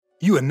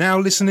You are now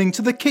listening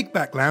to the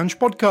Kickback Lounge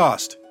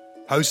podcast,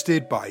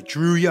 hosted by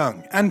Drew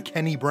Young and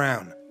Kenny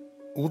Brown,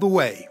 all the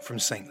way from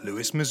St.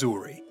 Louis,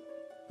 Missouri.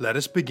 Let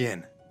us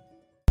begin.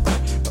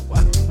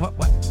 What?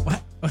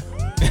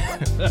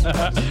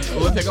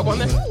 We'll pick up on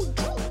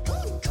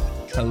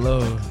that.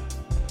 Hello,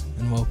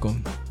 and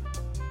welcome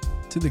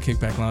to the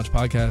Kickback Lounge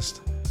podcast.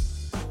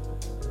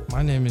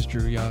 My name is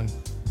Drew Young.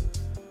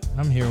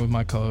 I'm here with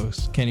my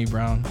co-host, Kenny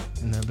Brown,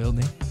 in the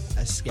building.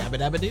 A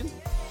scabadabadoo.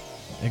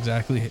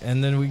 Exactly.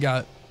 And then we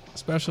got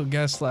special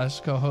guest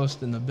 /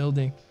 co-host in the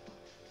building,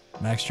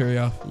 Max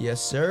Choreiv, Yes,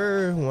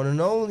 sir. One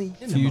and only.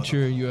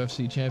 future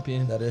UFC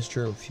champion. That is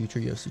true. Future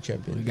UFC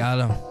champion. We got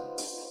him.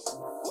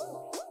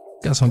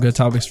 Got some good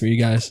topics for you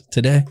guys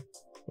today.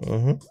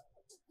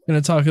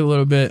 Gonna talk a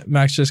little bit.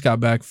 Max just got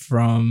back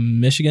from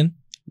Michigan.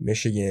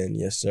 Michigan.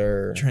 Yes,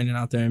 sir. Training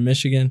out there in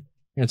Michigan.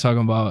 We're gonna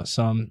talk about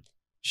some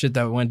shit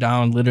that went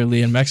down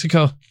literally in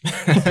Mexico.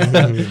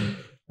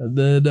 And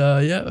then,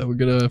 we're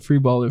going to free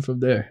ball it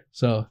from there.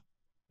 So,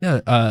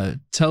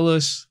 tell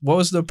us, what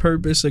was the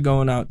purpose of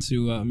going out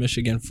to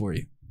Michigan for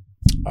you?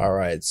 All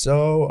right.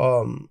 So,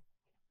 a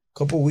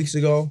couple weeks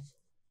ago,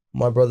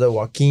 my brother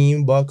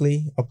Joaquin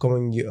Buckley,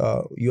 upcoming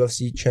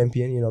UFC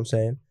champion, you know what I'm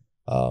saying?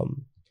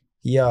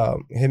 He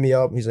hit me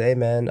up. He's like, hey,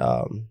 man,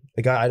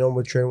 the guy I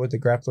normally train with, the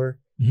grappler,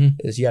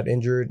 is he got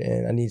injured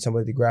and I need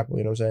somebody to grapple,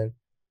 you know what I'm saying?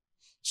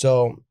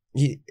 So,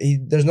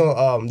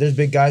 there's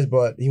big guys,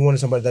 but he wanted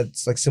somebody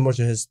that's like similar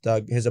to his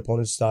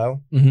opponent's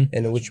style, and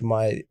in which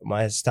my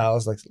style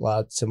is like a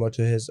lot similar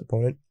to his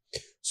opponent.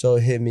 So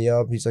he hit me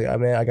up. He's like,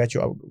 man, I got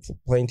you a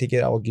plane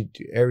ticket. I will get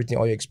you everything,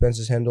 all your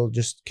expenses handled.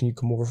 Just can you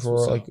come over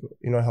for help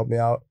me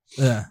out?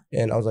 Yeah.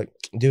 And I was like,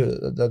 dude,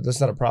 that's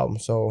not a problem.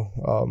 So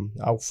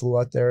I flew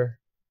out there.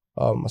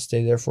 I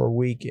stayed there for a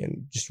week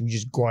and we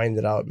just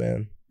grinded out,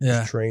 man. Yeah.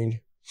 Just trained.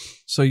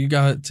 So you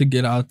got to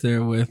get out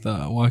there with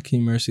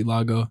Joaquin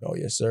Murcielago. Oh,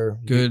 yes, sir.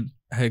 Good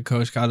head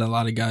coach. Got a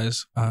lot of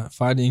guys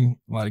fighting,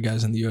 a lot of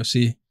guys in the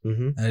UFC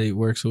that he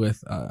works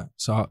with.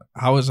 So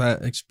how was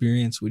that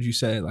experience, would you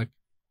say? Like,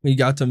 when you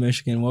got to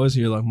Michigan, what was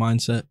your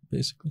mindset,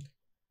 basically?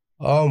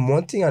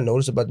 One thing I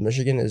noticed about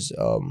Michigan is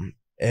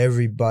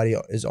everybody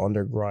is on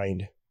their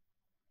grind.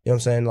 You know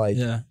what I'm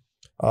saying?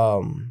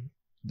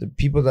 The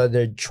people that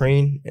they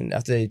train, and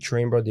after they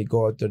train, bro, they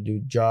go out there to do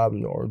a job,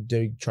 or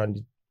they're trying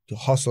to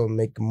hustle and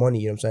make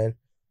money, you know what I'm saying?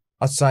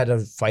 Outside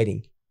of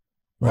fighting.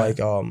 Right.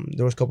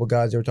 There was a couple of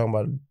guys, they were talking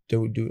about they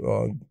would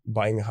do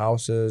buying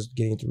houses,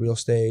 getting into real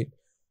estate.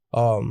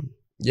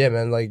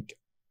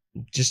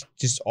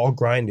 Just all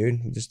grind,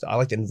 dude. I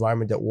like the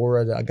environment, the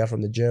aura that I got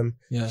from the gym.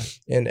 Yeah.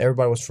 And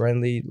everybody was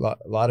friendly, a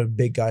lot of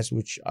big guys,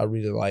 which I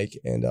really like.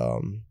 And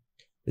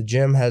the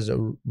gym has a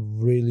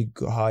really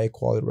high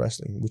quality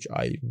wrestling, which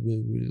I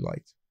really, really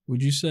liked.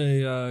 Would you say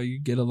you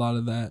get a lot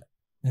of that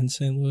in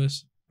St.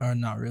 Louis, or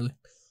not really?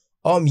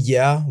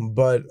 Yeah,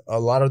 but a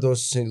lot of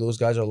those St. Louis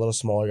guys are a little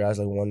smaller guys,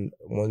 like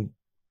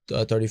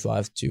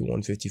 135 to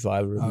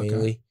 155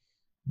 mainly.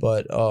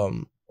 But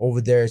over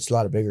there, it's a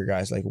lot of bigger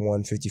guys, like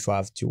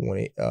 155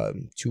 to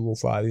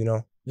 205, you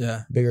know?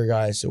 Yeah. Bigger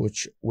guys,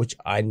 which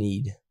I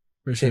need.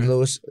 For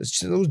sure.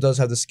 St. Louis does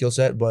have the skill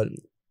set, but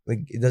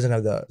like it doesn't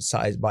have the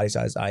body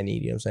size I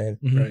need, you know what I'm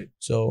saying? Right.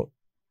 So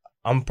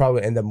I'm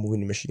probably end up moving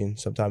to Michigan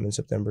sometime in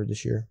September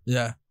this year.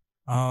 Yeah.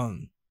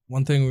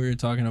 One thing we were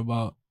talking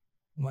about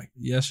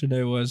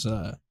yesterday was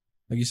like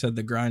you said,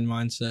 the grind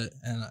mindset,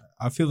 and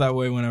I feel that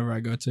way whenever I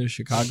go to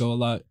Chicago a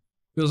lot.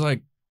 Feels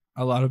like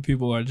a lot of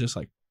people are just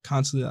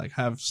constantly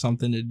have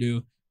something to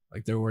do,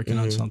 like they're working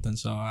on something.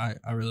 So I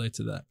relate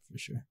to that for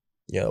sure.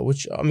 Yeah,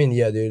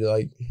 dude,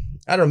 I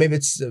don't know, maybe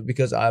it's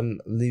because I'm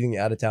leaving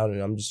out of town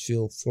and I'm just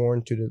feel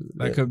foreign to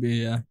that could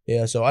be.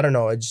 Yeah, so I don't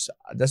know,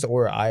 that's the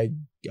aura I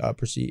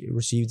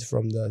received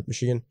from the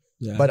Michigan.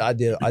 Yeah, but I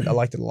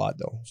liked it a lot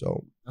though,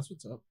 so that's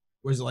what's up.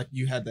 Was it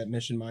you had that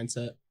mission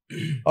mindset?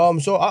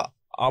 So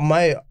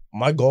my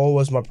goal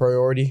was, my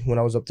priority when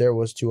I was up there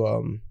was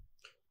to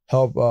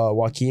help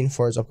Joaquin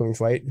for his upcoming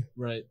fight.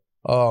 Right.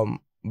 But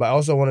I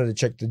also wanted to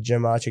check the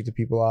gym out, check the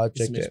people out,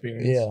 check the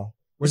experience. Yeah.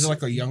 Was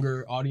it a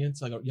younger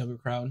audience, a younger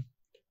crowd?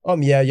 A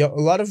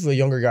lot of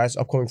younger guys,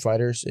 upcoming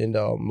fighters, and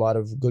a lot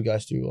of good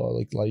guys too, a lot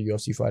of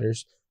UFC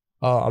fighters.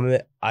 I've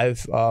met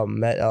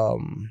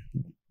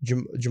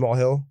Jamal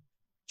Hill.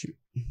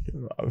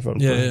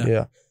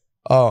 Yeah.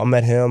 I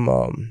met him.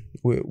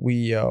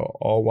 We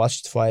all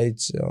watched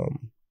fights. It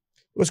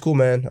was cool,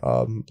 man.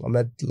 I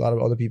met a lot of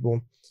other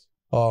people.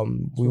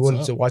 We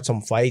went to watch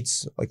some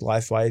fights,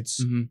 live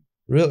fights.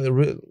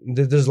 Really,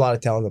 there's a lot of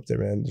talent up there,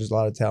 man. There's a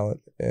lot of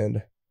talent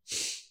and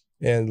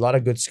a lot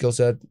of good skill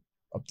set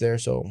up there.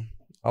 So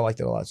I liked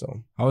it a lot.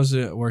 So how was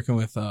it working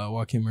with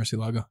Joaquin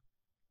Murcielago?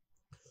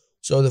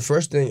 So the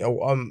first thing,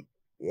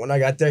 when I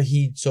got there,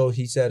 he said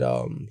he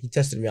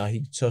tested me out.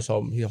 He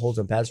holds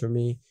some pads for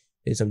me.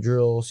 Did some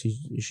drills. He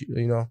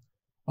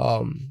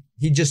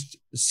just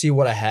see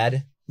what I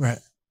had, right?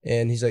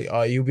 And he's like,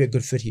 you'll be a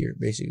good fit here,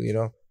 basically, you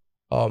know.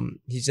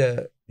 He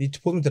said, he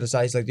pulled me to the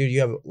side. He's like, dude,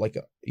 you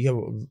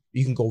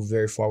can go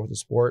very far with the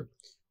sport.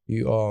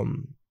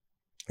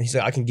 He's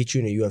like, I can get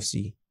you in the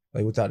UFC.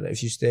 Like without it,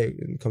 if you stay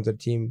and come to the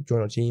team, join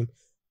our team,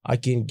 I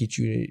can get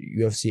you to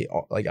UFC.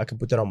 Like I can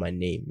put that on my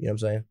name. You know what I'm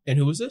saying? And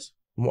who was this?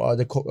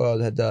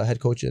 The head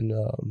coach in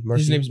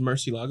Mercy. His name's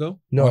Mercy Lago.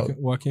 No,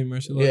 Joaquin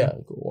Buckley. yeah.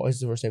 Well,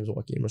 his first name is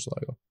Joaquin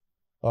Mercelago.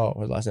 Oh,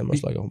 his last name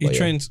Mercelago.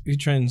 He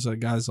trains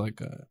guys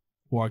like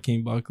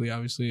Joaquin Buckley,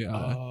 obviously.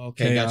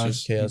 Okay, gotcha.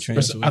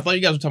 Chaos. I thought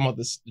you guys were talking about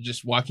this,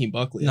 just Joaquin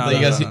Buckley. No, I thought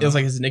you guys, no. It was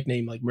like his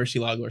nickname, like Mercy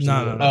Lago or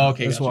something. No. Oh,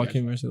 okay, It's gotcha,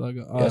 Joaquin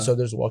Buckley. Yeah, so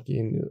there's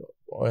Joaquin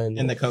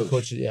And the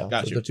coach. Yeah,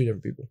 Gotcha. so they're two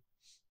different people.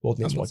 Both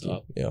names That's what's Joaquin.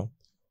 up. Yeah.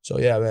 So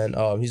yeah, man.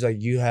 He's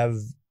like, you have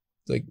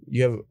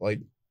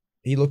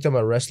he looked at my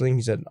wrestling.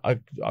 He said, I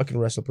can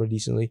wrestle pretty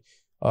decently.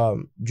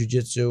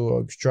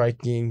 Jiu-jitsu,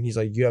 striking. He's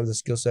like, you have the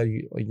skill set.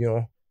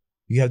 You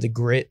have the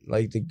grit,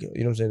 like you know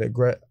what I'm saying,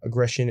 the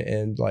aggression,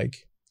 and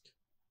like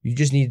you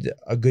just need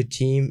a good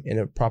team and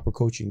a proper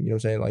coaching. You know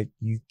what I'm saying? Like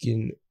you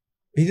can.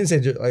 He didn't say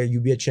like you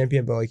be a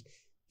champion, but like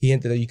he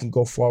hinted that you can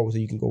go far with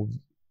it. You can go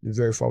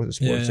very far with the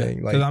sport.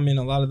 Saying like, because I mean,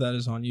 a lot of that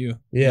is on you.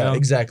 Yeah, you know?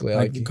 exactly.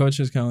 Like the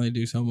coaches can only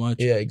do so much.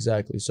 Yeah,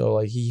 exactly. So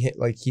like he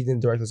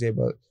didn't directly say it,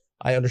 but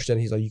I understand.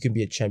 He's like, you can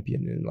be a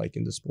champion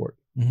in the sport.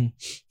 Mm-hmm.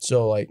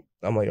 So like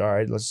I'm like, all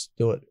right, let's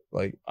do it.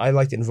 Like I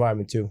like the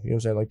environment too. You know what I'm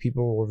saying? Like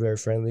people were very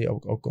friendly. I'll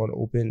go on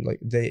open. Like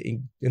they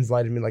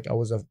invited me like I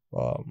was a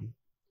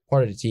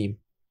part of the team.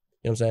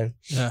 You know what I'm saying?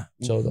 Yeah.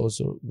 So that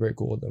was very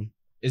cool with them.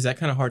 Is that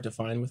kind of hard to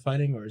find with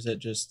fighting, or is it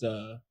just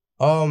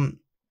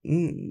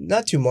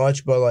not too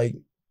much, but like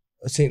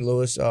St.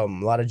 Louis, a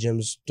lot of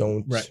gyms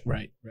don't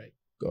right.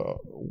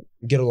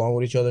 get along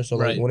with each other. So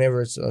like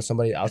whenever it's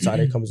somebody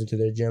outsider comes into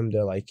their gym,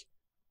 they're like,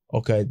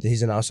 okay,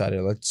 he's an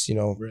outsider. Let's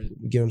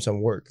give him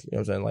some work. You know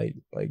what I'm saying?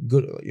 Like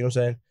good. You know what I'm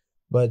saying?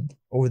 But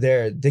over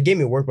there, they gave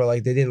me work, but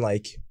like they didn't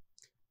like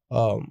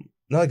not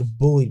like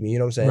bullied me. You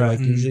know what I'm saying? Right.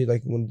 Like usually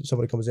like when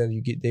somebody comes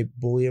in, they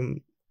bully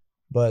him,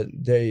 but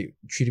they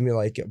treated me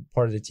like a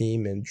part of the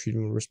team and treated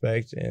me with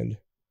respect, and it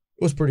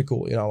was pretty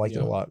cool. You know, I liked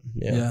it a lot.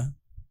 Yeah.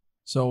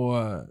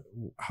 So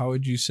how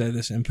would you say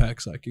this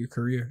impacts like your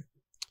career?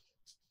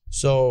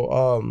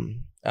 So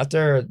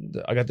after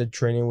I got the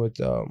training with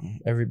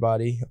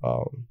everybody,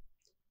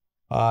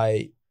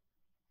 I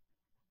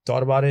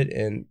thought about it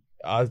and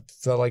I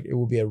felt like it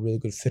would be a really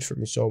good fit for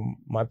me. So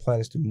my plan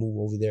is to move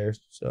over there.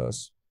 So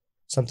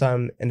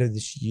sometime end of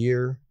this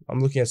year, I'm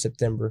looking at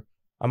September.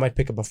 I might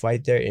pick up a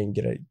fight there and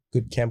get a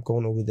good camp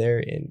going over there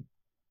and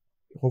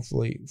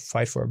hopefully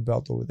fight for a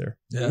belt over there.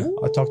 Yeah.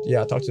 I talked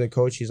to the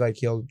coach. He's like,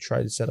 he'll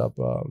try to set up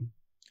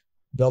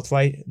belt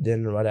fight.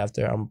 Then right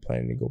after, I'm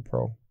planning to go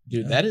pro.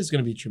 Dude, that is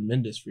going to be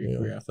tremendous for your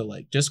career. I feel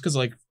like just because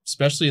like,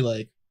 especially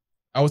like,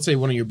 I would say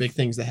one of your big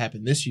things that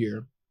happened this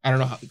year. I don't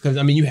know how, because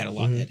I mean, you had a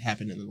lot that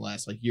happened in the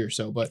last like year or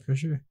so, but for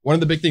sure, one of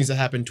the big things that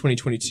happened in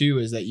 2022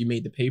 is that you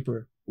made the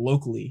paper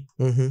locally,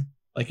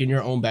 like in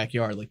your own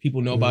backyard. Like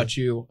people know about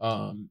you.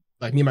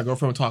 Like me and my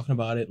girlfriend were talking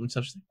about it and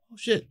stuff. She's like, oh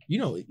shit, you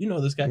know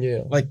this guy.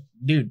 Yeah. Like,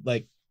 dude,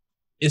 like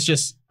it's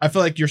just, I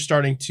feel like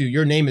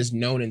your name is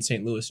known in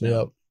St. Louis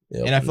now.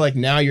 Yep. And I feel like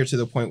now you're to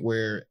the point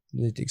where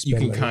you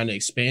can that. kind of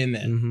expand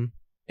that.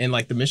 And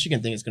like the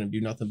Michigan thing is going to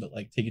do nothing but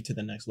like take it to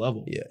the next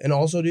level. Yeah. And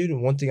also, dude,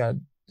 one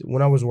thing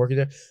when I was working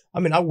there, I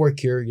mean, I work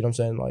here, you know what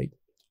I'm saying? Like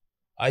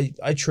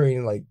I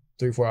train like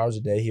 3-4 hours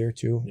a day here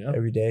too,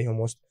 every day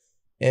almost.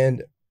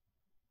 And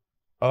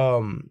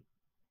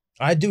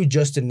I do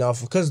just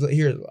enough because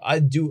here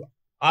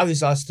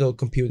obviously I still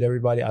compete with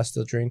everybody. I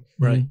still train.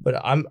 Right. But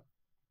I'm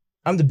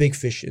the big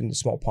fish in the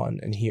small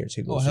pond in here.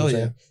 Oh, hell yeah.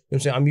 You know what I'm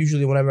saying? I'm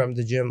usually, whenever I'm at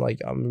the gym, like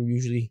I'm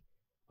usually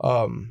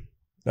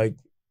like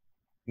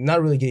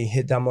not really getting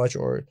hit that much,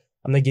 or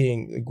I'm not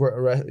getting, you know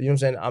what I'm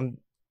saying?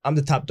 I'm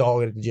the top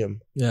dog at the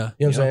gym. Yeah.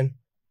 You know what I'm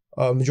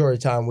saying? Majority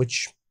of the time,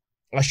 which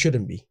I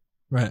shouldn't be.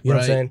 Right. You know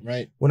what I'm saying?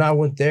 Right. When I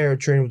went there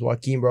training with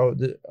Joaquin, bro,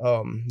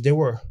 they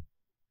were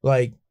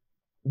like,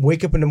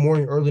 wake up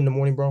early in the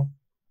morning, bro.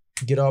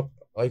 Get up,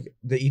 like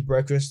they eat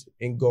breakfast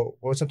and go.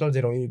 Or sometimes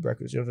they don't eat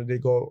breakfast. You know, they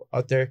go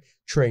out there,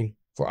 train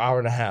for an hour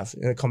and a half,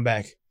 and then come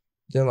back.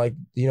 Then like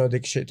they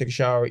take a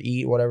shower,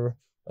 eat, whatever.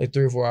 Like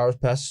 3 or 4 hours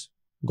pass.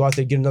 Go out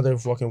there, get another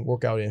fucking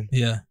workout in.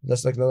 Yeah,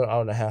 that's like another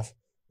hour and a half.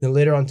 Then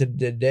later on to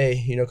the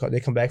day, they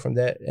come back from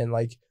that, and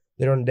like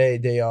later on the day,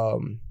 they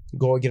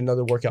go and get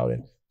another workout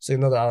in. It's like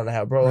another hour and a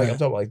half, bro. Like I'm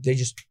talking about,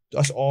 like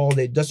that's all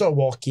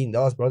Joaquin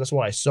does, bro. That's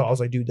what I saw. I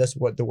was like, dude, that's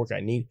what the work I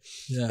need.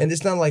 Yeah. And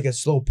it's not like a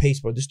slow pace,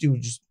 bro. This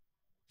dude just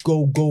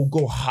go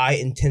high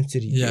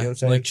intensity. Yeah, you know what I'm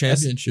saying? like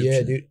championship.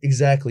 Yeah, dude,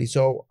 exactly.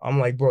 So I'm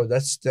like, bro,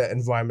 that's the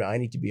environment I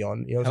need to be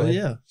on. You know what I'm saying?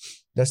 Yeah.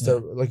 That's the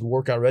like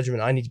workout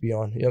regimen I need to be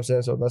on. You know what I'm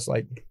saying? So that's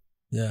like,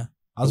 yeah.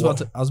 I was about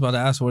to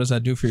ask, what does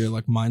that do for your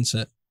like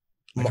mindset?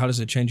 Like, how does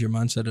it change your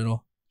mindset at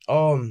all?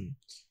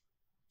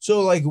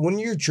 So like when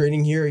you're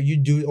training here, you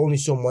do only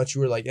so much.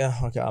 You're like, yeah,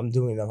 okay, I'm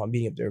doing enough. I'm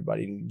beating up to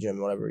everybody in the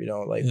gym, whatever.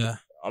 Like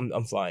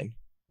I'm fine.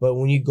 But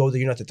when you go there,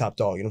 you're not the top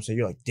dog. You know what I'm saying?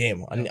 You're like,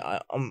 damn,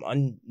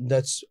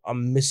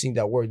 I'm missing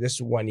that word. This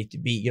is where I need to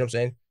be. You know what I'm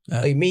saying?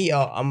 Yeah. Like me,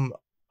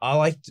 I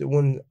like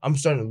when I'm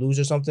starting to lose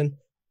or something,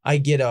 I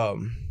get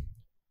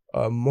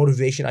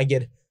motivation. I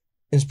get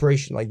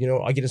inspiration. Like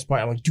I get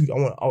inspired. I'm like, dude, I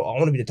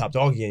want to be the top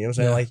dog again. You know what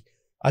I'm saying? Like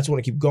I just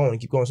want to keep going.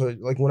 So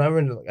like whenever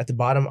at the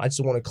bottom, I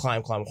just want to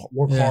climb,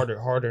 work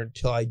harder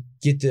until I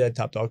get to that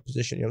top dog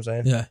position. You know what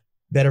I'm saying? Yeah.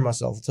 Better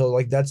myself. So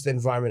like that's the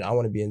environment I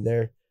want to be in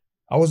there.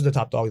 I wasn't the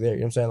top dog there. You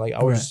know what I'm saying? Like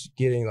I was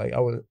getting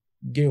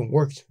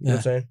worked. You know what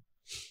I'm saying?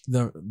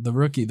 The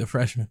rookie, the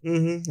freshman.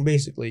 Mm-hmm.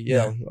 Basically,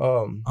 yeah.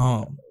 A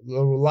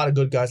lot of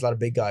good guys, a lot of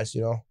big guys.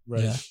 You know.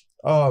 Right. Yeah.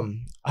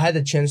 I had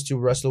the chance to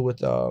wrestle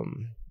with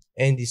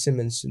Andy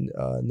Simmons and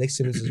Nick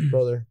Simmons'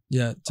 brother.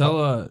 Yeah,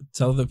 tell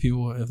the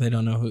people if they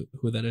don't know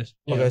who that is.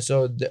 Okay,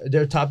 so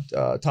they're top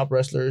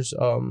wrestlers.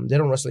 They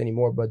don't wrestle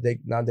anymore, but they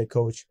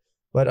coach.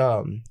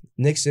 But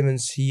Nick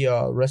Simmons, he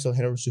wrestled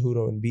Henry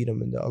Cejudo and beat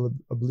him in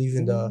I believe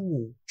in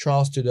the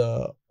trials to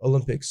the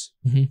Olympics.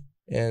 Mm-hmm.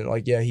 And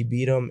like he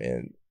beat him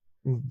and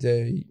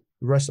they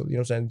wrestled. You know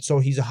what I'm saying? So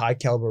he's a high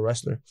caliber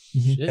wrestler.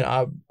 Mm-hmm. And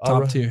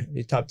top tier.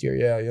 Top tier,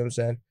 yeah. You know what I'm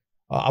saying?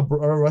 I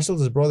wrestled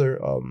his brother.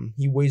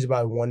 He weighs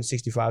about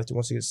 165 to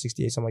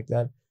 168, something like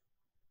that.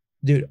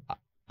 Dude,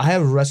 I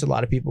have wrestled a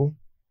lot of people,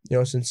 you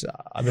know, since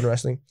I've been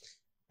wrestling,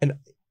 and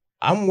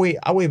I weigh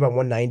about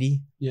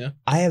 190. Yeah,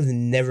 I have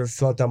never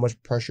felt that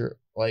much pressure,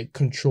 like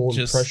control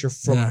and pressure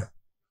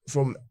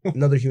from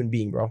another human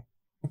being, bro.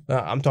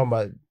 I'm talking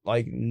about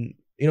like, you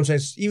know what I'm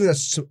saying? Even I'm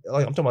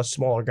talking about a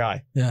smaller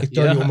guy, like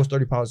 30, almost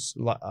 30 pounds,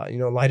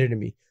 lighter than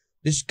me.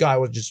 This guy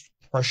was just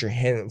pressure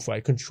him for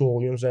like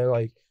control. You know what I'm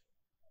saying?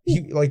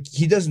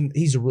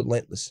 He's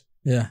relentless.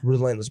 Yeah.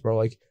 Relentless, bro.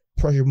 Like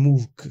pressure,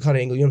 move, cut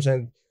angle. You know what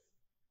I'm saying?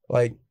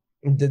 Like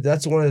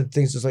that's one of the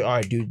things that's like, all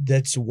right, dude,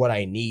 that's what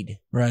I need.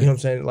 Right. You know what I'm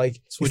saying?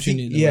 Like it's what you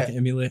need to like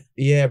emulate.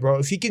 Yeah, bro.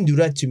 If he can do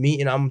that to me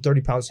and I'm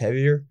 30 pounds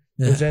heavier,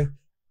 you know what I'm saying?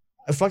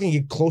 If I can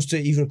get close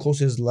to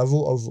his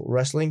level of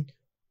wrestling,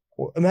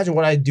 imagine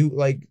what I do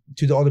like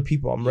to the other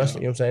people I'm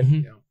wrestling. You know what I'm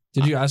saying? Mm-hmm. Yeah.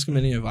 Did you ask him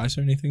any advice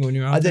or anything when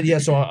you were out I there? did, yeah.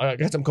 So I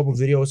got some couple of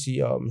videos.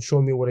 He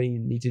showed me what I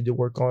need to do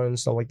work on and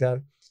stuff like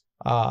that.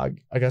 I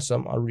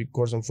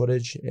record some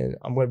footage and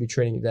I'm going to be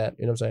training that.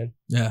 You know what I'm saying?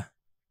 Yeah.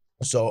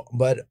 So,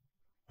 but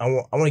I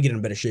want to get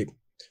in better shape.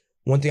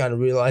 One thing I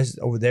realized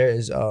over there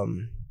is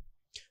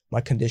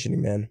my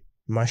conditioning, man.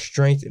 My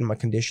strength and my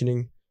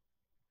conditioning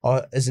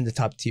is in the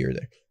top tier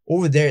there.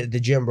 Over there at the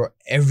gym, bro,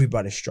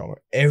 everybody's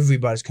stronger.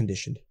 Everybody's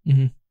conditioned.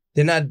 Mm-hmm.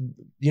 They're not,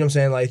 you know what I'm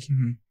saying? Like,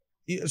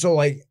 so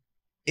like,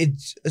 it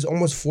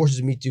almost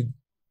forces me to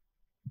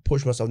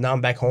push myself. Now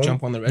I'm back home.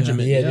 Jump on the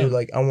regimen. Yeah, dude.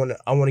 Like I want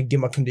to get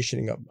my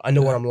conditioning up. I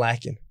know what I'm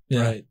lacking.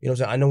 Yeah. Right. You know what I'm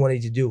saying? I know what I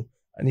need to do.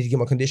 I need to get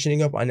my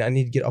conditioning up. I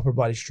need to get upper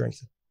body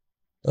strength.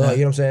 You know what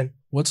I'm saying?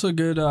 What's a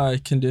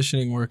good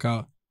conditioning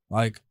workout?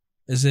 Like,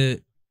 is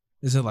it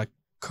like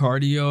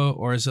cardio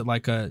or is it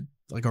like a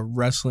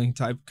wrestling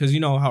type? Because you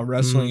know how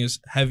wrestling is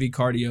heavy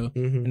cardio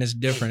and it's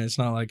different. It's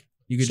not like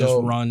you could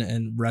just run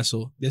and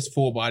wrestle. It's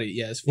full body.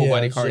 Yeah, it's full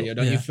body cardio.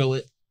 Don't you feel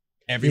it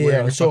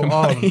everywhere? Yeah. So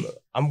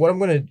I'm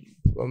gonna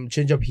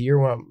change up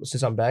here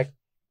since I'm back.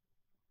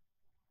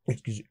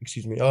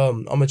 Excuse me.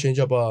 I'm gonna change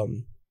up.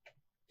 I'm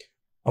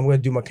gonna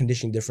do my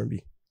conditioning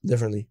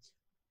differently.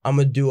 I'm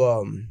gonna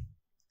do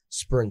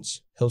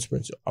sprints, hill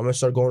sprints. I'm gonna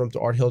start going up to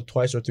Art Hill 2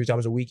 or 3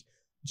 times a week.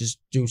 Just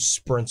do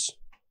sprints.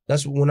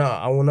 That's when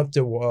I went up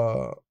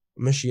to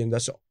Michigan.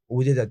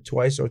 We did that 2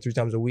 or 3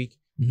 times a week.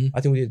 Mm-hmm.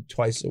 I think we did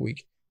 2 a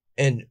week.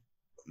 And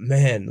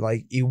man,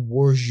 like it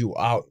wears you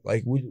out.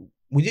 Like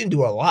we didn't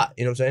do a lot.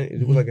 You know what I'm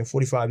saying? It was like a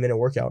 45-minute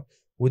workout.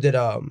 We did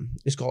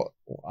it's called,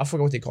 I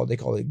forgot what they called. They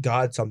called it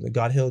God something,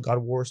 God Hill, God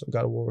War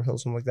Hill,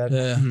 something like that.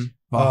 Yeah,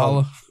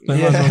 Valhalla.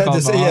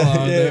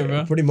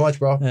 Pretty much,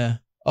 bro. Yeah.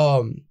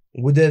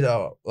 We did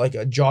like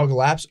a jog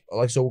laps.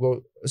 Like so we'll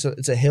go. So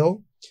it's a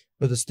hill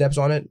with the steps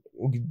on it,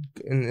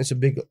 and it's a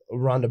big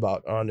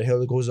roundabout on the hill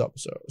that goes up.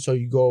 So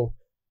you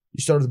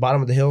start at the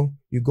bottom of the hill,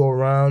 you go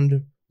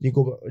around, you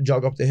go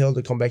jog up the hill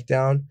to come back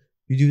down.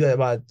 You do that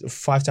about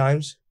 5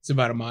 times. It's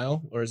about a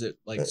mile, or is it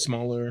like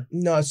smaller?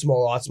 No, it's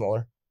small, a lot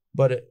smaller.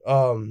 But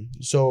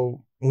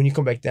so when you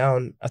come back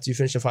down after you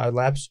finish the 5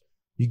 laps,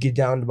 you get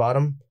down the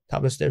bottom, top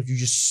of the steps, you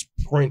just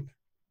sprint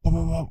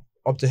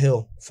up the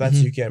hill fast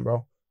as you can,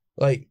 bro.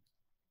 Like,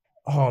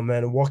 oh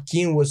man,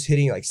 Joaquin was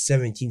hitting like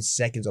 17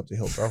 seconds up the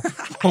hill, bro.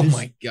 Oh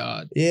my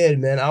god. Yeah,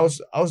 man. I was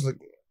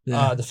like,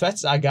 the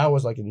fastest I got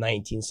was like a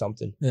 19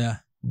 something. Yeah.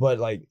 But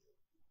like,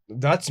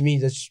 that's me.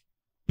 That's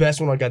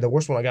best one I got. The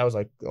worst one I got was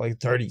like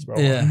 30s, bro.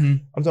 Yeah.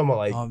 I'm talking about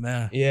like, oh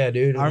man. Yeah,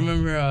 dude. I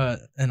remember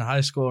in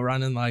high school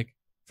running like,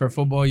 for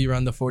football, you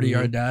run the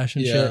 40-yard dash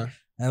and shit.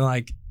 And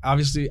like,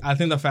 obviously, I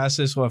think the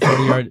fastest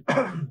 40-yard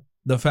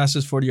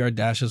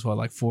dash is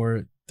like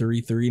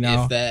 4.33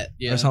 now, if that,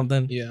 or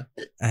something. Yeah.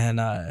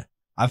 And I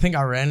think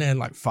I ran in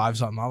like 5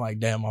 something. I'm like,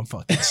 damn, I'm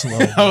fucking slow.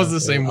 I was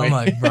the same way. I'm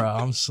like, bro,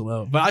 I'm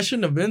slow, but I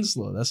shouldn't have been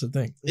slow. That's the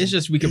thing. It's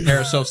just we compare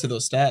ourselves to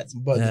those stats.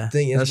 But the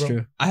thing is, that's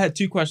true. I had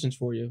 2 questions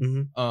for you.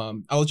 Mm-hmm.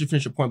 I'll let you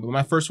finish your point. But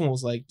my first one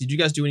was like, did you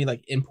guys do any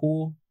like in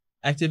pool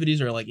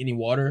activities or like any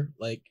water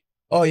like?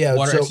 Oh yeah,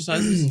 water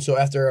exercises. So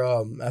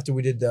after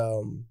we did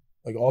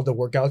like all the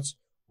workouts,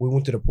 we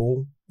went to the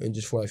pool and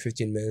just for like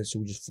 15 minutes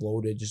we just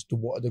floated. Just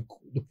the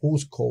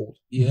pool's cold.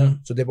 Yeah.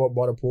 So they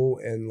bought a pool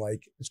and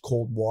like it's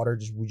cold water.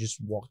 We just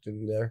walked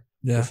in there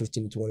Yeah. for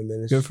 15 to 20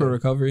 minutes. Good for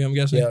recovery, I'm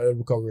guessing. Yeah,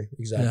 recovery.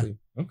 Exactly.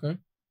 Okay.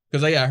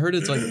 Because I heard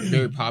it's like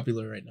very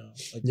popular right now,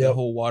 like the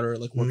whole water,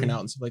 like working out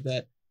and stuff like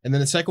that. And then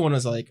the second one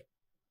is like,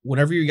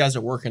 whenever you guys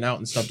are working out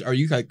and stuff, are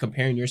you like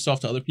comparing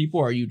yourself to other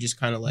people, or are you just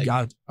kind of like,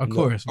 God, of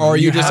course, or are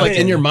you just like have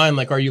in to. your mind,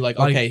 like, are you like,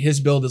 okay,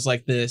 his build is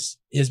like this,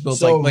 his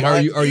build's like,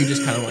 are you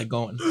just kind of like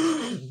going?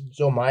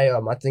 So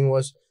my thing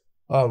was,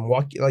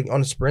 like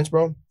on the sprints,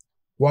 bro.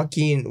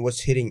 Joaquin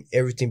was hitting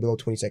everything below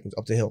 20 seconds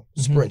up the hill.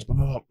 Sprints.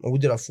 We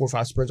did like 4 or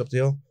 5 sprints up the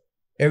hill.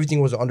 Everything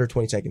was under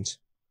 20 seconds.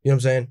 You know what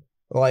I'm saying?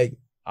 Like,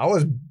 I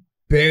was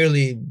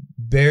barely.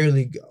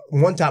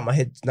 One time I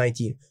hit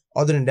 19.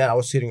 Other than that, I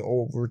was hitting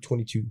over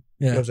 22. Yeah. You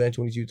know what I'm saying?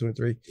 22,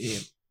 23. Yeah.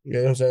 You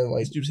know what I'm saying?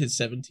 Like, This dude hit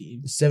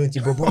 17.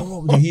 17,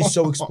 bro, dude, he's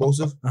so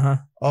explosive.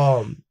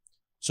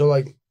 So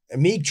like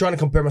me trying to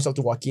compare myself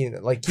to Joaquin,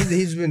 like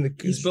he's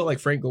built like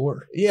Frank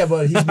Gore. Yeah,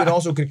 but he's been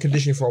also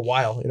conditioning for a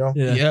while, you know.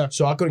 Yeah.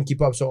 So I couldn't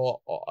keep up.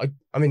 So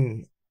I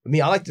mean,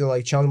 I like to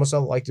like challenge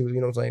myself. I like to, you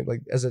know what I'm saying,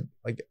 like as a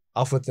like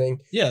alpha thing.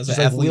 Yeah, as just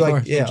an like athlete, we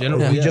like, in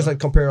general, we just like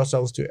compare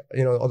ourselves to,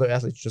 you know, other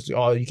athletes. Just like,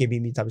 oh, you can't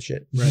beat me type of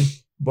shit. Right.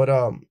 But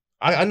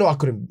I know I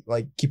couldn't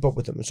like keep up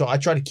with them. So I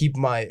try to keep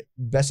my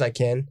best I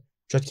can.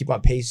 Try to keep my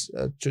pace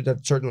to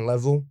that certain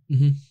level,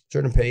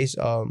 certain pace.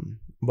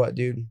 But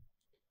dude,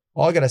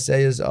 all I gotta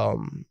say is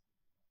the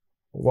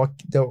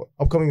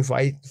upcoming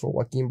fight for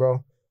Joaquin,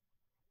 bro.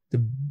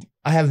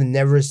 I have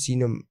never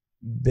seen him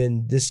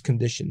been this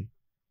conditioned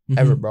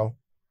ever, bro.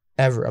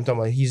 Ever. I'm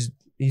talking about he's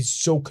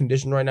so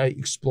conditioned right now,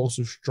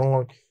 explosive,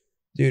 strong,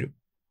 dude.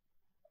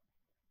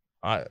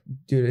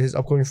 His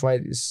upcoming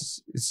fight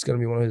it's gonna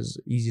be one of his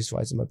easiest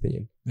fights in my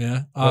opinion.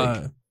 Yeah.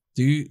 Like,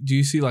 do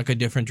you see like a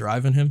different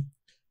drive in him?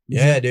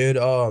 Yeah, dude.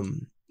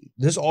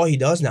 This is all he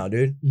does now,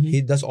 dude.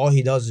 That's all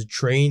he does is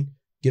train,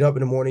 get up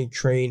in the morning,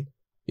 train.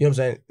 You know what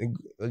I'm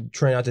saying?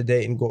 Train out the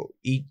day and go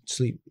eat,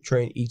 sleep,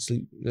 train, eat,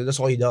 sleep. That's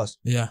all he does.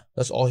 Yeah.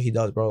 That's all he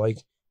does, bro. Like,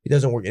 he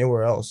doesn't work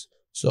anywhere else.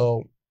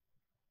 So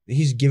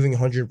he's giving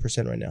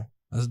 100% right now.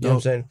 That's dope. You know what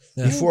I'm saying?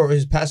 Yeah. Before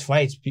his past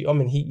fights, I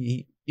mean,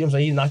 he you know what I'm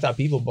saying? He knocked out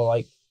people, but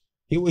like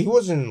he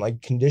wasn't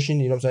like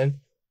conditioned, you know what I'm saying?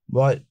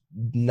 But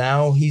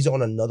now he's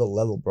on another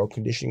level, bro,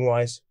 conditioning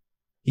wise.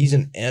 He's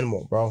an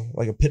animal, bro.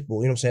 Like a pit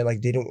bull, you know what I'm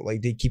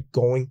saying? They keep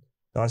going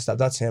nonstop.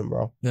 That's him,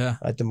 bro. Yeah.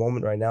 At the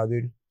moment right now,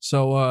 dude.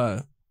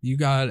 So you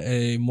got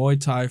a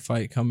Muay Thai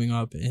fight coming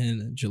up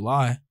in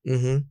July.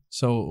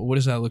 So what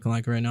is that looking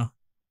like right now?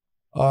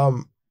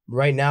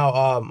 Right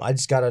now, I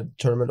just got a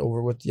tournament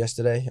over with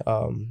yesterday.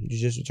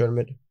 Jiu-jitsu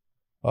tournament.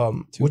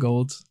 2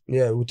 golds.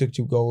 Yeah, we took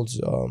 2 golds.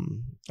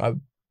 I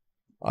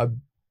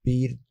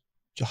beat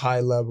high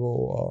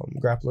level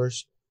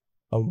grapplers,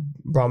 a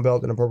brown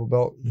belt and a purple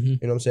belt. You know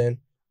what I'm saying?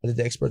 I did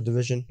the expert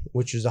division,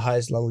 which is the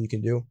highest level you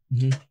can do.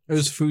 It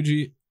was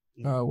Fuji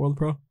World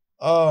Pro?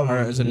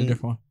 Or is it a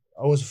different one?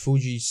 I was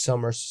Fuji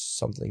Summer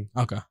something.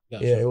 Okay.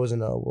 Gotcha. Yeah, it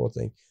wasn't a world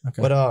thing.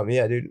 Okay. But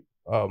yeah, dude.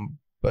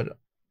 But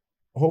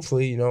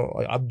hopefully, you know,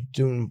 I'm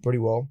doing pretty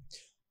well.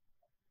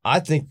 I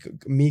think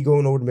me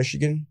going over to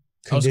Michigan.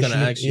 I was gonna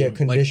ask you,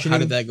 conditioning. Like, how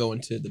did that go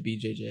into the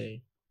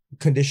BJJ?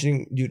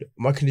 Conditioning, dude.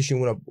 My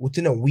conditioning went up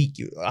within a week.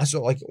 I saw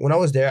like when I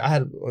was there, I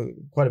had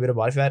quite a bit of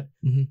body fat.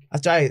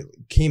 After I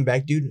came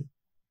back, dude,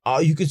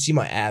 you could see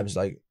my abs,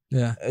 like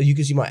you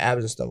could see my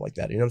abs and stuff like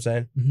that. You know what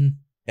I'm saying?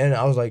 And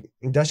I was like,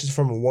 that's just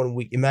from 1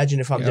 week.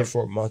 Imagine if I'm there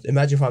for a month.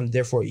 Imagine if I'm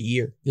there for a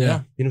year. You know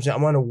what I'm saying?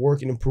 I'm on a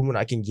work and improvement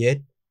I can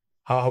get.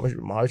 How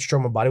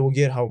strong my body will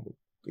get. How,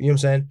 you know what I'm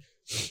saying?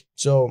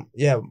 So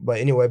yeah, but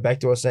anyway,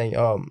 back to what I was saying.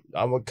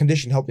 I'm a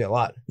condition helped me a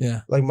lot.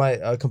 Yeah. Like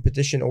my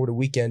competition over the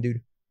weekend,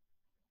 dude.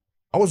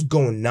 I was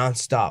going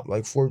nonstop,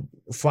 like 4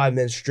 or 5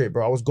 minutes straight,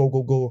 bro. I was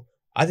go.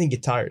 I didn't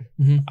get tired.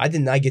 I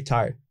did not get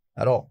tired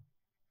at all.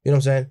 You know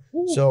what I'm saying?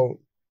 Ooh.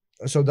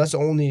 So that's the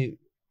only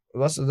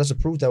that's a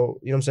proof that, you know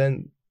what I'm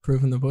saying?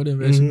 Proof in the pudding,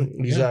 basically.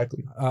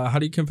 Exactly. How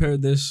do you compare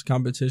this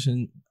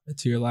competition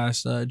to your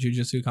last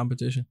jiu-jitsu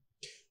competition?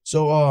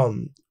 So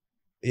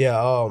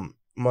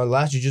my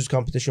last jiu-jitsu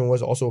competition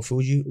was also a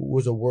Fuji. It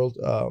was a world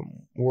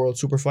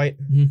super fight.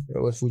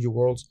 It was Fuji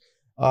Worlds.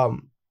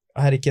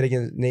 I had a kid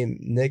again named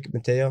Nick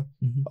Mateo,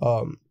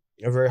 a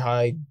very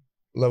high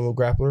level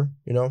grappler,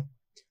 you know.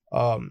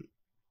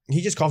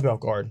 He just caught me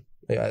off guard.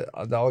 Yeah,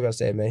 that's all I gotta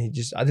say, man.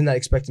 I did not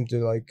expect him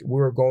to, like,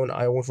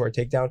 I went for a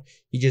takedown.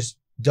 He just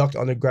ducked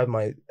under, grabbed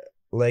my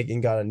leg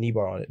and got a knee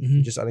bar on it.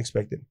 Just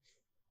unexpected.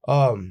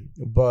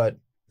 But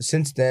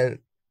since then,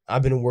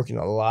 I've been working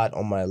a lot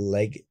on my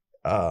leg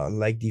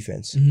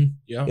defense. You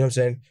know what I'm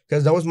saying?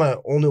 Because that was my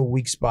only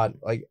weak spot.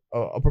 Like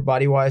upper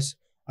body wise,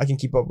 I can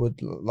keep up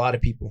with a lot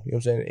of people. You know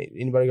what I'm saying?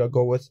 Anybody I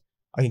go with,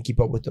 I can keep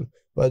up with them.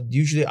 But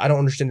usually, I don't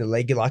understand the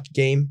leg lock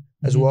game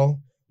as well.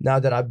 Now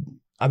that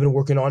I've been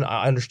working on,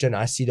 I understand.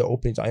 I see the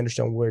openings. I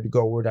understand where to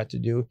go, where not to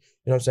do. You know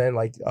what I'm saying?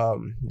 Like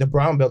the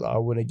brown belt I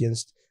went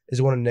against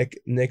is one of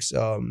Nick's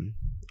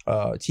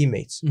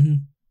teammates.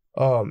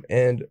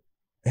 And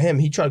him,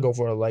 he tried to go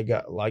for a leg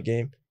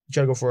game. He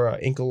tried to go for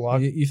an ankle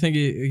lock. You think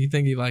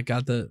he like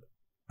got the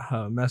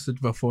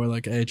message before,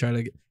 like, hey, try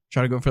to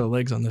go for the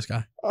legs on this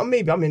guy?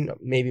 Maybe. I mean,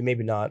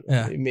 maybe not.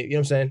 Yeah. You know what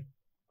I'm saying?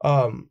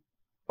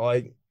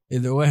 like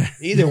Either way,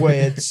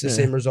 it's the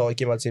same result. It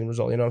came out the same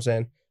result. You know what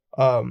I'm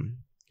saying?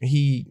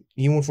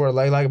 He went for a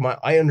leg lock.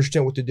 I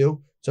understand what to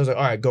do, so I was like,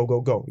 all right,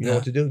 go. You know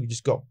what to do? You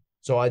just go.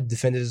 So I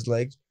defended his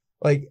legs.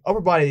 Like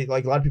upper body,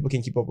 like a lot of people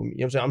can't keep up with me. You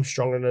know what I'm saying? I'm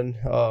stronger than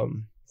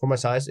for my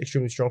size,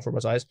 extremely strong for my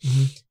size,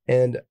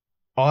 and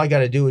all I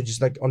gotta do is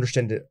just like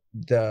understand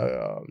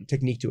the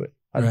technique to it,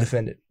 how to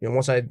defend it. You know,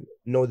 once I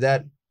know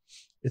that,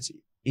 it's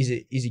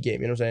easy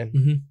game. You know what I'm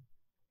saying?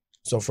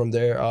 So from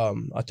there,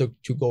 I took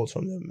 2 golds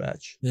from the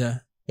match. Yeah.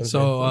 You know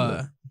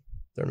So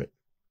tournament.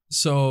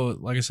 So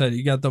like I said,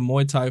 you got the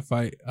Muay Thai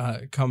fight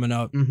coming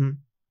up.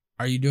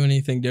 Are you doing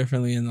anything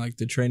differently in like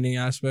the training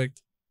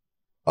aspect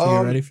to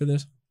get ready for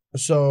this?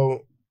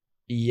 So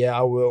yeah,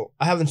 I will.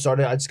 I haven't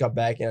started. I just got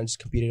back and I just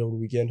competed over the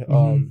weekend.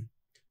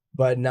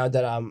 But now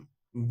that I'm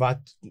about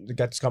to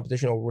get this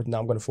competition over with, now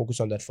I'm gonna focus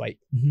on that fight.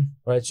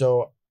 Right.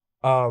 So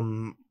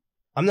I'm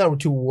not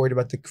too worried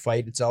about the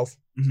fight itself.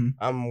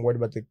 I'm worried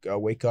about the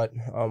weight cut.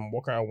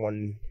 Walking around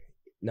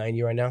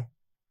 190 right now.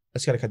 I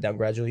just gotta cut down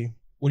gradually.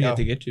 What do you have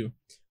to get to?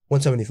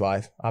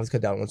 175. I have to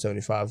cut down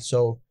 175.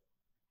 So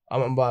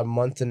I'm about a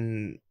month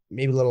and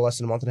maybe a little less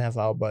than a month and a half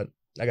out, but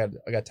I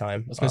got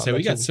time. I was gonna say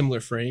we got similar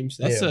frames.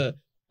 That's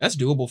that's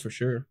doable for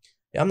sure.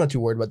 Yeah, I'm not too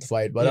worried about the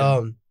fight,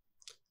 but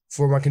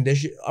for my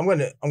condition, I'm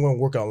gonna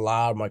work on a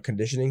lot of my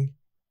conditioning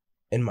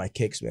and my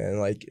kicks, man.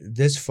 Like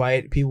this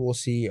fight, people will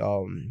see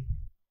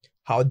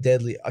how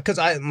deadly. Because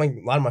a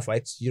lot of my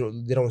fights,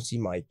 they don't see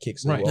my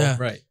kicks. Right. Well. Yeah.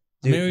 Right.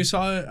 Dude, I mean, we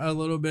saw it a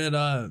little bit.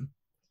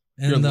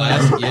 Your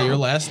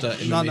last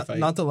MMA fight.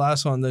 Not the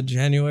last one. The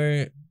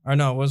January. Or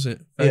no, was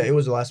it? Yeah, it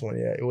was the last one.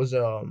 Yeah, it was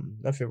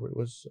not February. It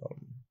was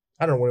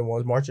I don't know when it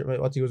was. March. I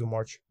think it was in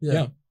March.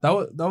 Yeah.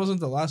 That wasn't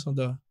the last one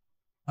though.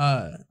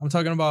 I'm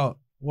talking about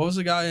what was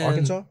the guy in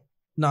Arkansas?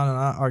 No,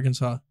 not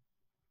Arkansas.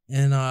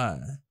 In what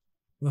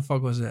the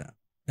fuck was it?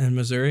 In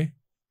Missouri?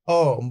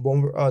 Oh,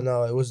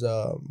 no, it was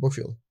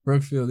Brookfield.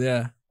 Brookfield,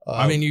 yeah.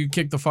 I mean, you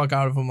kicked the fuck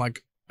out of him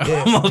like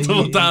yeah,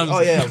 multiple times.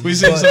 Oh yeah, we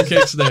seen some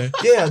kicks there.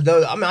 Yeah,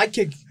 I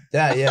kicked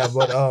that. Yeah,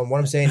 but what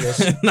I'm saying is,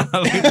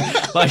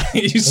 like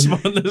you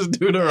spun this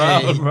dude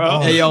around,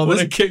 bro. Hey, yo,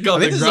 this kick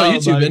on I think the this ground,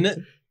 is on YouTube, like, isn't it?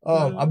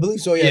 I believe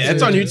so. Yeah, Yeah,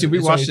 it's on YouTube. We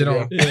watched it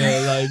on.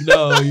 Yeah, like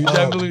no, you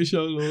definitely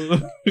showed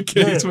the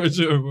kicks for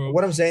sure, bro.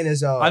 What I'm saying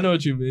is, I know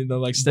what you mean though.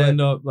 Like stand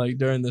up, like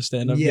during the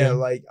stand up. Yeah, game.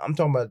 like I'm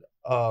talking about.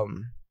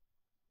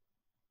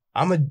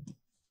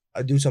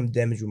 I do some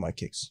damage with my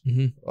kicks,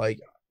 like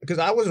because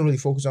I wasn't really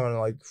focused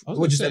on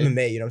just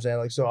MMA. You know what I'm saying?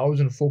 Like so, I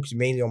wasn't focused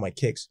mainly on my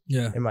kicks.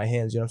 Yeah. And my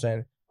hands. You know what I'm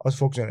saying? I was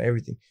focusing on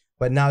everything.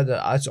 But now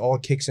that it's all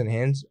kicks and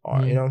hands,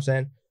 you know what I'm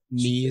saying?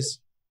 Knees.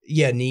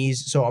 Yeah,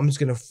 knees. So I'm just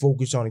gonna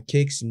focus on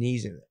kicks,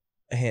 knees, and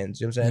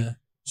hands. You know what I'm saying? Yeah.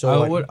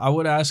 So I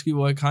would ask you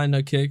what kind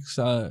of kicks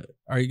are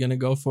you gonna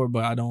go for,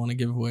 but I don't want to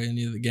give away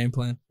any of the game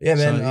plan. Yeah,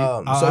 man.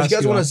 So if you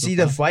guys want to see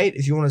the fight, fight,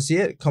 if you want to see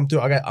it, come through.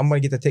 I'm gonna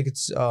get the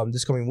tickets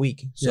this coming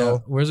week. So yeah.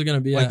 Where's it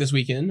gonna be? Like at? this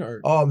weekend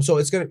or? So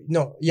it's gonna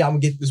I'm gonna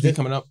get This week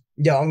coming up.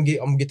 Yeah, I'm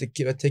gonna get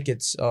the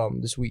tickets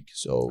this week.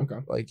 So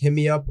like hit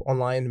me up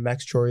online,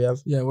 Max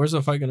Choreiv. Yeah, where's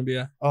the fight gonna be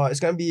at? It's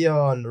gonna be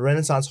on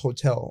Renaissance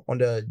Hotel on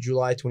the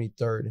July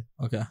 23rd.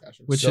 Okay,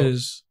 Gotcha. which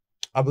is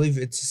I believe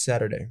it's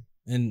Saturday.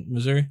 In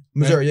Missouri.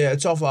 Missouri, yeah,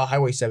 it's off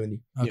Highway 70.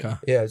 Okay.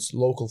 Yeah, it's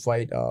local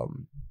fight.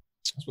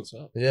 That's what's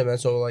up. Yeah, man.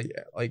 So like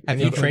have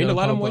you trained a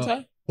lot of Muay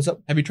Thai? What's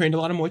up? Have you trained a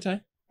lot of Muay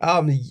Thai?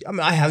 I mean,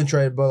 I haven't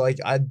trained, but like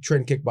I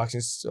train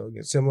kickboxing, so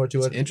it's similar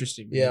to it.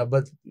 Interesting. Man. Yeah,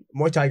 but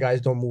Muay Thai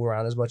guys don't move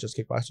around as much as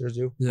kickboxers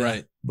do. Yeah.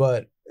 Right.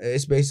 But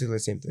it's basically the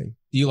same thing.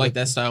 Do you like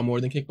that style more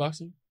than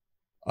kickboxing?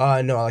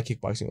 No, I like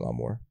kickboxing a lot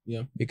more.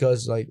 Yeah.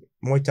 Because like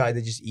Muay Thai,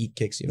 they just eat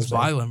kicks. You know It's what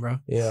I'm saying? violent, bro.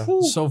 Yeah.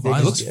 So It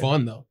violent. looks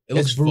fun though. It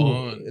looks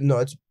brutal. fun.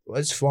 No,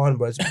 it's fun,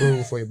 but it's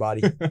brutal for your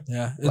body.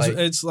 Yeah. Like-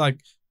 It's like,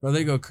 bro,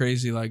 they go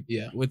crazy. Like,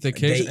 Yeah. with the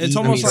kicks. They It's eat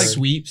almost meat. like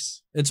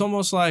sweeps. It's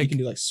almost You like can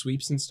do like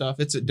sweeps and stuff.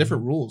 It's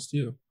different rules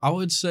too. I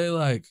would say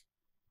like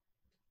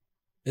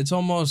it's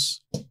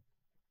almost,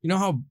 you know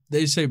how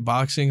they say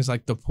boxing is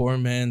like the poor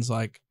man's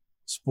like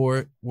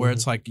sport where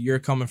it's like you're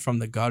coming from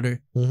the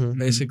gutter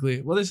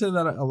basically. Well, they say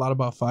that a lot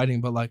about fighting,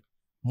 but like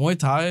Muay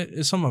Thai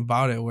is something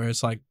about it where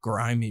it's like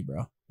grimy,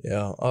 bro.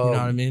 Yeah. You know what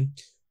I mean?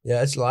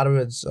 Yeah, it's a lot of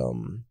it's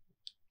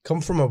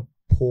come from a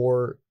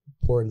poor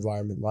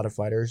environment. A lot of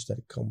fighters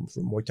that come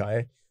from Muay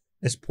Thai,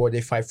 it's poor.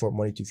 They fight for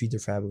money to feed their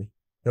family.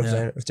 You know what I'm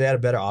saying? If they had a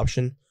better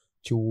option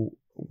to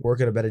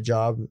work at a better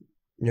job,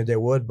 they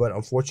would. But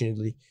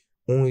unfortunately,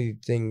 only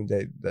thing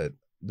that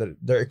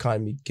their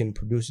economy can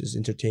produce is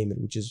entertainment,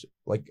 which is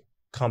like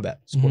combat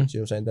sports. You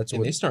know what I'm saying? That's And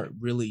what they start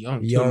really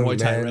young. Young, Muay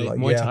Thai, man, right? like,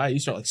 Muay yeah. Thai, you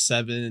start like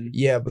 7.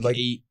 yeah, but like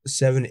 8.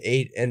 7,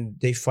 8, and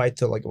they fight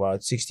till like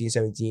about 16,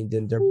 17.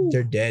 Then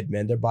they're dead,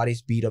 man. Their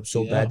bodies beat up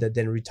so bad that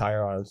then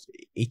retire on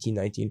 18,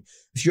 19.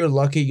 If you're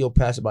lucky, you'll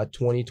pass about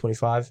 20,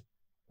 25.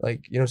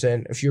 Like, you know what I'm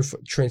saying? If you're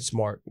trained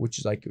smart,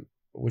 which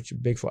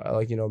big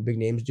big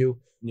names do.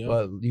 Yeah.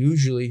 But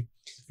usually,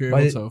 If you're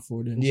by able the- to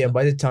afford it. and yeah, stuff.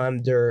 by the time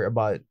they're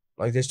about,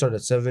 like they start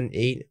at 7,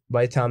 8,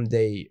 by the time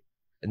they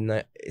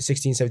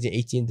 16, 17,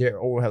 18, they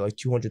all have like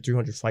 200,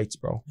 300 fights,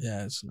 bro.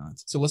 Yeah, it's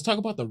nuts. So let's talk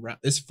about the round.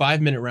 It's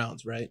 5-minute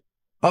rounds, right?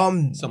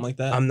 Something like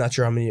that. I'm not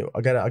sure how many.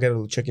 I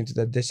gotta check into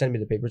that. They sent me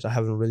the papers. I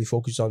haven't really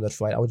focused on that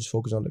fight. I would just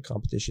focus on the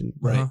competition,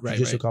 Right.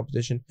 jiu-jitsu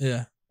competition.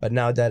 Yeah. But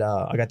now that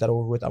I got that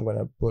over with, I'm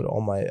gonna put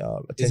all my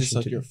attention. Is this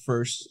like to your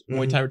first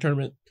Muay Thai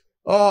tournament?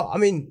 I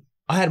mean,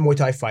 I had Muay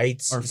Thai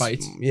fights. Or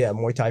fights? Yeah,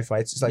 Muay Thai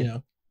fights. It's like Yeah.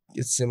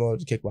 it's similar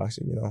to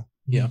kickboxing, you know.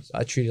 Yeah. So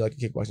I treat it like a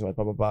kickboxing, like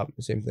pop,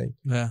 the same thing.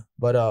 Yeah.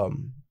 But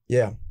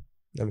yeah.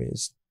 I mean,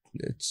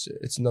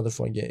 it's another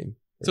fun game.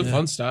 It's a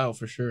fun style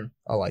for sure.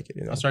 I like it.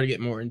 You know, I started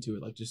getting more into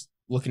it, like just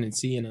looking and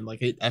seeing, and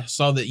like I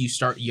saw that you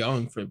start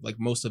young for like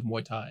most of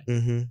Muay Thai.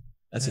 Mm-hmm.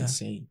 That's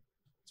insane.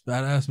 It's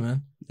badass,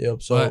 man.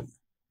 Yep. So But,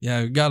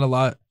 yeah, we got a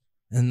lot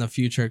in the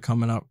future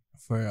coming up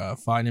for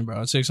fighting,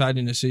 bro. It's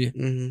exciting to see,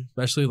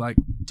 especially like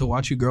to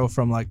watch you grow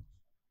from like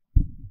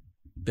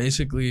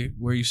basically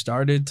where you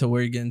started to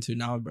where you're getting to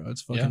now, bro.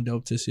 It's fucking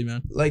dope to see,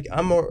 man. like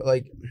I'm more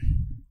like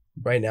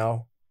right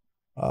now,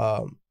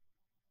 I'm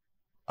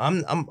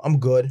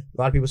good. A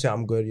lot of people say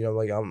I'm good. You know,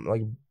 like I'm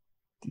like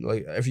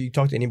if you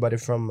talk to anybody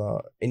from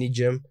any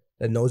gym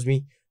that knows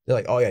me, they're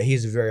like, oh yeah,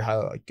 he's a very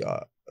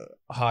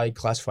high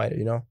class fighter.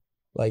 You know,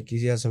 like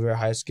he has a very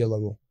high skill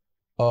level.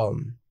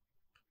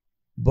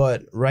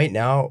 But right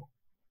now,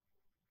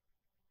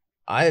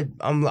 I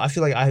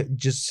feel like I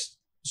just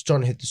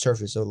starting to hit the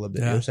surface a little bit.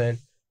 You know what I'm saying?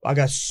 I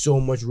got so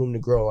much room to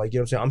grow. Like, you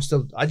know what I'm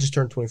saying? I just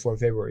turned 24 in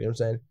February. You know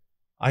what I'm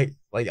saying?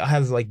 I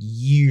have like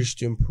years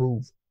to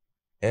improve,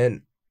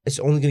 and it's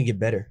only gonna get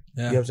better.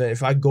 Yeah. You know what I'm saying?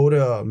 If I go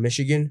to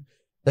Michigan,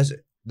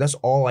 that's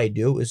all I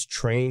do is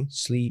train,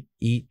 sleep,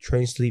 eat,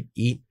 train, sleep,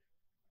 eat.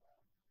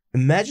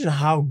 Imagine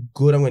how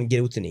good I'm gonna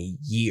get within a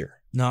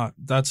year. No,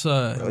 that's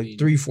Like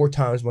 3-4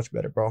 times much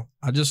better, bro.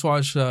 I just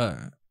watched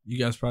you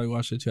guys probably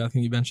watched it too. I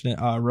think you mentioned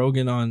it.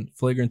 Rogan on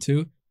Flagrant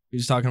 2.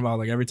 He's talking about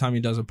like every time he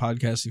does a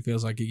podcast, he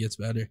feels like he gets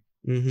better.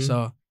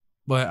 So,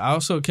 but I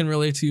also can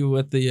relate to you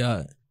with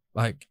the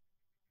like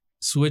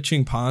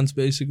switching ponds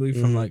basically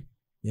from like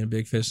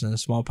big fish in a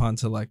small pond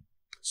to like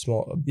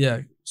small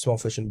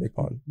fish in a big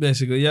pond.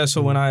 Basically, yeah.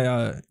 So when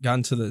I got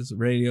into this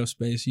radio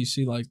space, you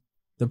see like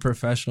the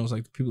professionals,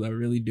 like the people that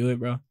really do it,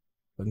 bro.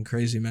 Fucking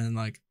crazy, man.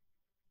 Like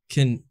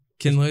can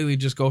literally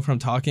just go from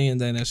talking and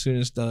then as soon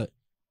as the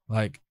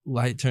like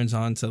light turns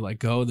on to like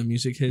go, the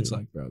music hits,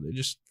 like bro, they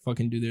just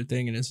fucking do their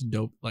thing and it's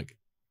dope, like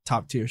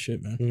top tier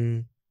shit,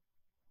 man.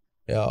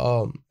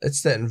 Yeah,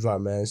 it's the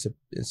environment.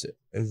 It's the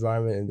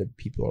environment and the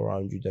people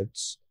around you that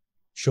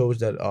shows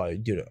that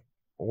dude,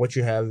 what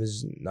you have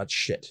is not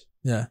shit.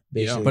 Yeah,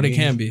 basically. But it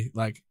can be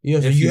like, you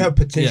know, if you have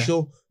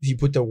potential if you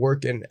put the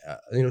work in.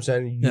 You know what I'm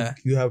saying?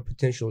 You have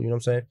potential. You know what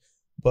I'm saying?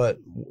 But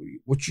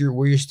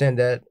where you stand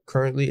at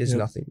currently is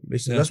nothing.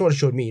 Basically, that's what it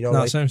showed me. You know,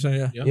 like, same, you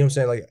know what I'm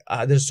saying?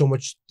 Like, there's so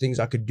much things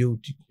I could do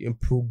to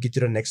improve, get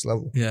to the next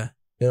level. Yeah,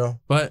 you know.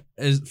 But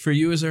for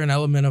you, is there an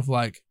element of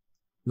like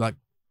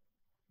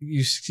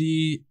you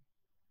see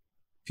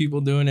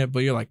people doing it, but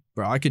you're like,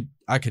 bro, I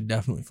could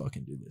definitely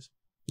fucking do this.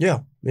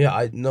 Yeah,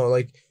 I know.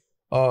 Like,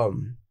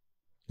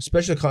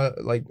 especially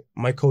like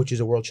my coach is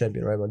a world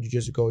champion, right? My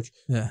jiu-jitsu coach.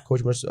 Yeah.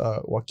 Coach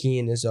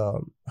Joaquin is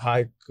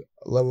high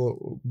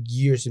level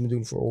years. He's been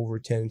doing for over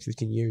 10,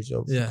 15 years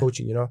of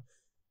coaching, you know?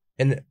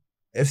 And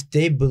if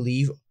they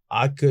believe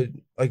I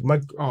could, like my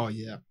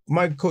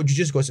coach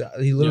jiu-jitsu coach,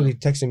 he literally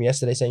texted me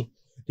yesterday saying,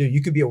 dude,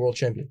 you could be a world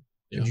champion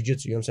in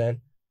jiu-jitsu, you know what I'm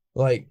saying?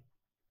 Like,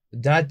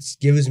 that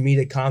gives me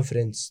the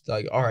confidence,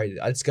 like, all right,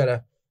 I just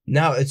gotta,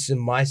 now it's in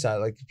my side.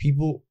 Like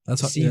people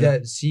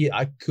see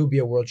I could be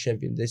a world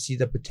champion. They see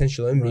the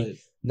potential in me.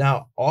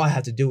 Now all I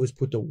have to do is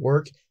put the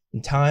work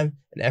and time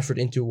and effort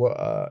into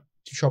to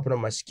sharpen up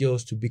my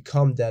skills to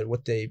become that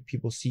what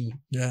people see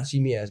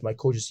me as. My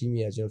coaches see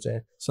me as. You know what I'm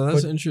saying? So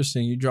that's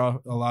interesting. You draw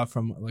a lot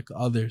from like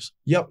others.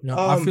 Yep. You know,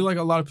 I feel like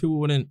a lot of people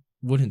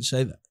wouldn't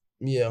say that.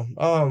 Yeah.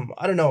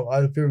 I don't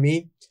know. For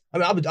me, I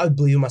mean, I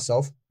believe in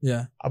myself.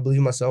 Yeah. I believe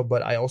in myself,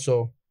 but I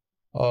also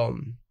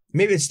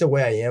maybe it's the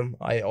way I am.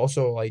 I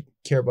also like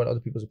care about other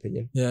people's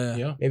opinion.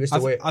 Yeah. Maybe it's the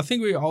way. I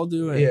think we all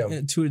do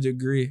it to a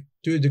degree.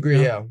 To a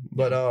degree, yeah.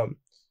 But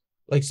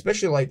like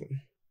especially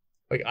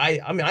like I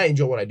mean I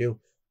enjoy what I do,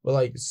 but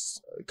like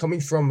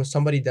coming from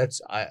somebody that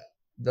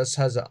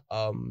has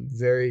a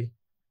very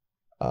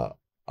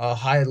a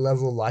high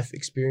level life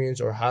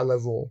experience or high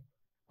level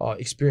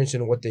experience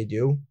in what they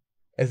do,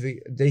 if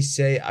they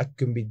say I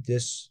can be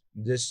this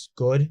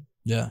good,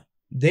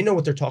 they know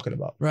what they're talking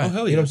about. Right. Oh,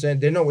 hell yeah. You know what I'm saying?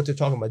 They know what they're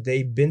talking about.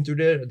 They've been through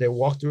it. They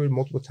walked through it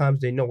multiple times.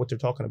 They know what they're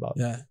talking about.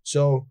 Yeah.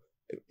 So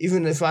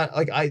even if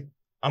I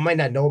might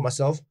not know it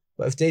myself,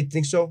 but if they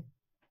think so,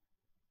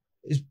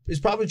 it's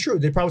probably true.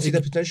 They probably see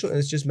the potential, and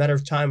it's just a matter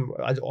of time.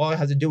 All I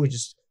have to do is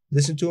just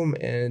listen to them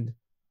and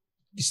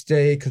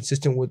stay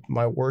consistent with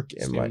my work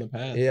and on the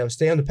path.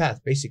 Stay on the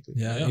path, basically.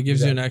 Yeah, it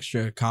gives you an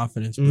extra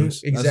confidence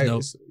boost.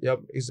 Exactly. Yep.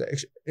 Exactly.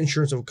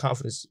 Insurance of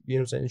confidence. You know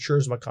what I'm saying?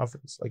 Insures my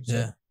confidence. Like you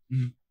said.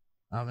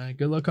 Oh man,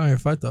 good luck on your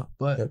fight though.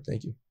 But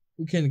thank you.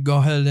 We can go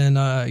ahead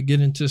and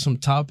get into some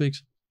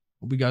topics.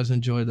 Hope you guys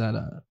enjoyed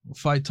that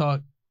fight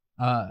talk.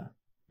 But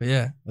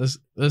yeah,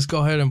 let's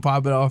go ahead and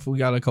pop it off. We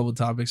got a couple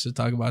topics to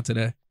talk about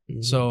today.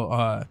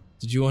 So,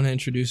 did you want to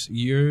introduce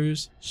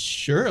yours?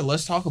 Sure,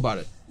 let's talk about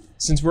it.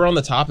 Since we're on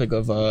the topic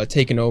of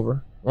taking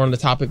over, we're on the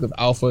topic of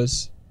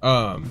alphas.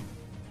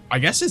 I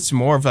guess it's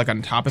more of like a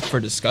topic for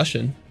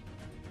discussion.